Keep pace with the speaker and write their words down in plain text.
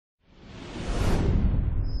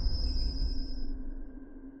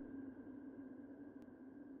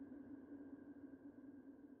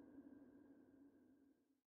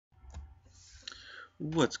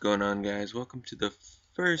What's going on, guys? Welcome to the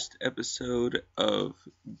first episode of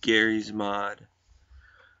Garry's Mod.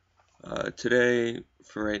 Today,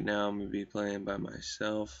 for right now, I'm going to be playing by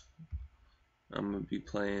myself. I'm going to be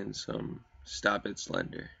playing some Stop It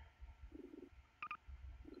Slender.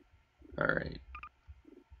 Alright,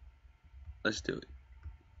 let's do it.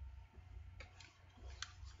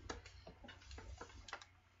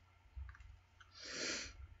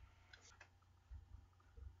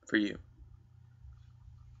 For you.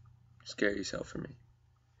 Scare yourself for me.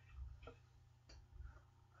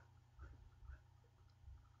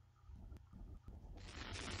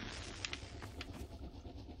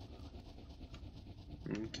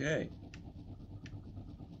 Okay.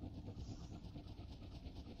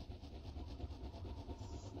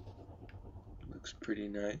 Looks pretty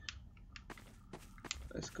nice.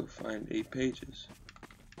 Let's go find 8 pages.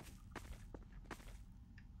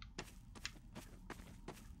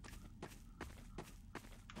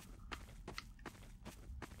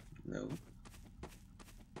 No.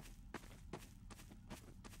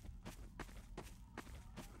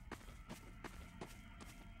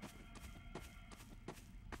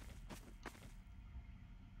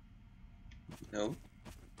 No.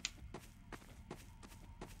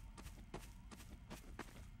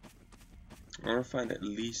 I want to find at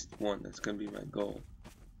least one. That's going to be my goal.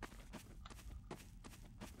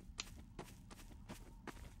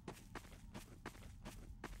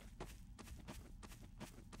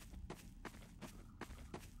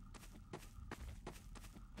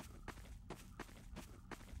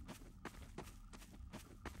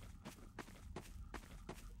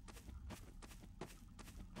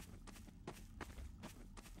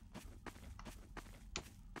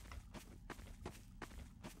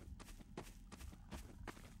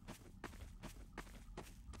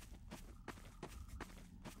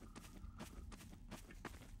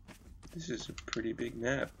 This is a pretty big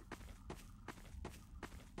map.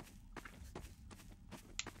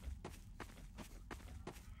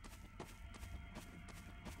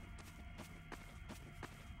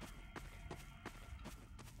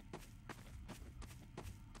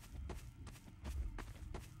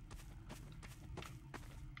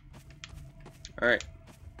 Alright.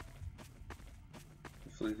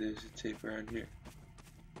 Hopefully there's a tape around here.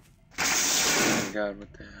 Oh my god,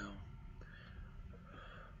 what the hell?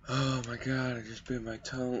 Oh my god, I just bit my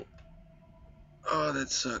tongue. Oh, that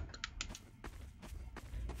sucked.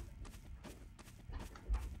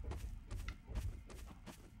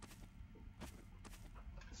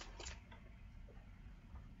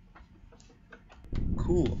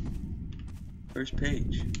 Cool. First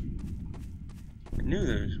page. I knew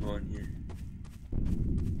there was one here.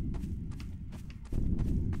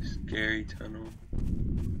 Scary tunnel.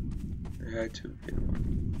 There had to have been one.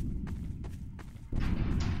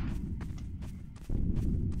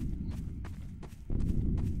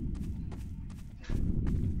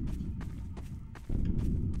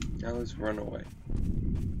 Now let's run away.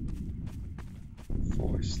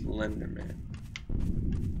 For Slender Man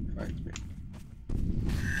finds me.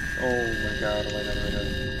 Oh my god, oh my god, oh my god.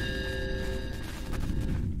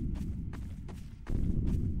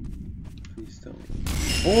 Please don't.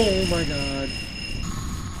 Oh my god.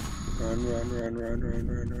 Run, run, run, run, run,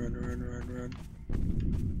 run, run, run, run, run.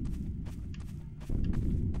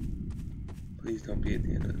 Please don't be at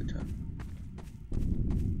the end of the tunnel.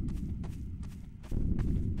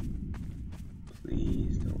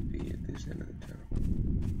 Please don't be at this end of the tunnel.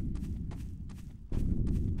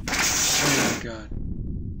 Oh my god.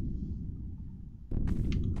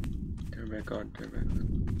 Turn back on, turn back on.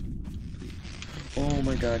 Please. Oh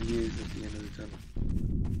my god, he is at the end of the tunnel.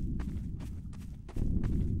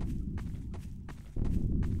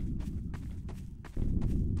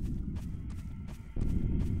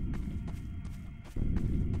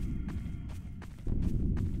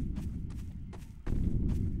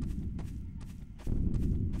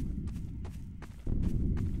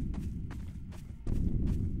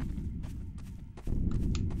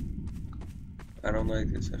 I don't like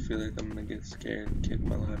this. I feel like I'm gonna get scared and kick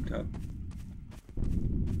my laptop.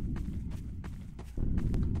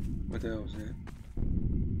 What the hell was that?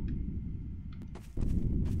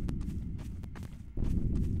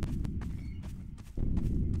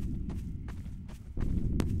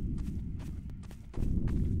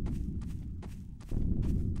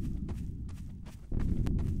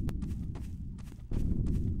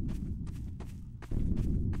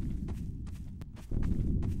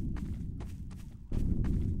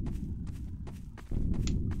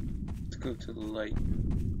 Go to the light.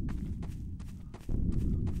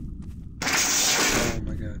 Oh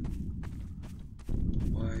my god.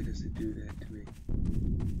 Why does it do that to me?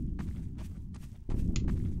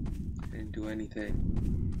 didn't do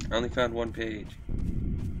anything. I only found one page.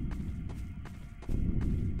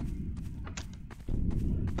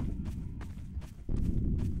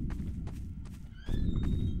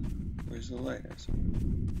 Where's the lighthouse?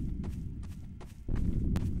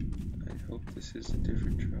 I hope this is a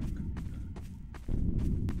different truck.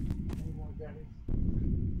 Any more Garrys?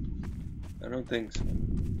 I don't think so.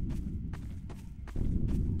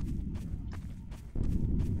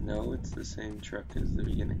 No, it's the same truck as the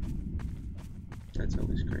beginning. That's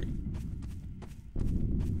always great.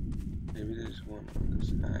 Maybe there's one on the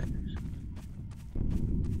side or something.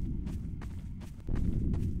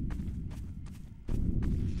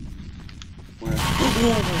 Where? Oh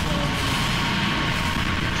my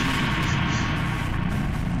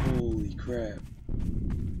god! Holy crap.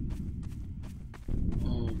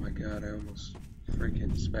 Oh my god, I almost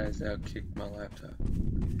freaking spazzed out, kicked my laptop.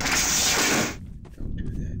 Don't do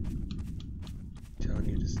that. I'm telling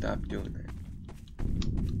you to stop doing that.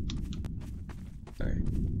 Alright.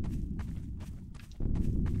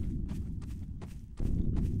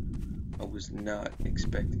 I was not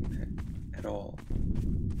expecting that at all.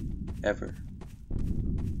 Ever.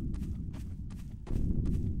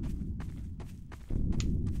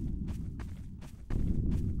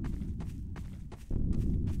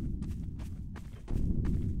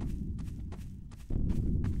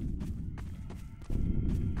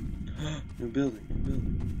 New building, new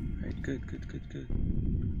building. Alright, good.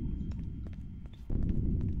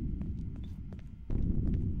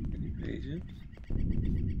 Any pages? Any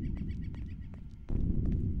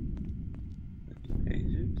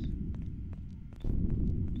pages?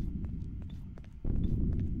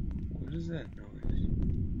 What is that noise?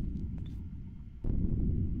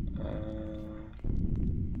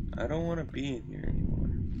 I don't want to be in here anymore.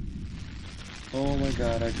 Oh my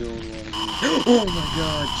god, I don't want to be in here. Oh my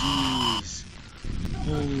god, jeez.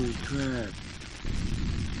 Holy crap.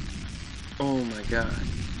 Oh my god.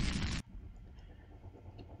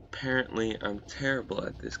 Apparently, I'm terrible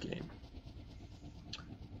at this game.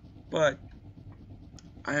 But,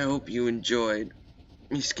 I hope you enjoyed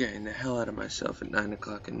me scaring the hell out of myself at 9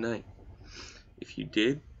 o'clock at night. If you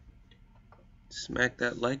did, smack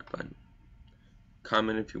that like button.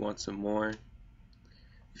 Comment if you want some more.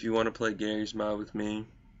 If you want to play Garry's Mod with me,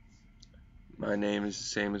 my name is the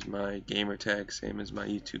same as my gamer tag, same as my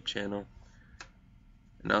YouTube channel.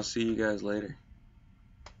 And I'll see you guys later.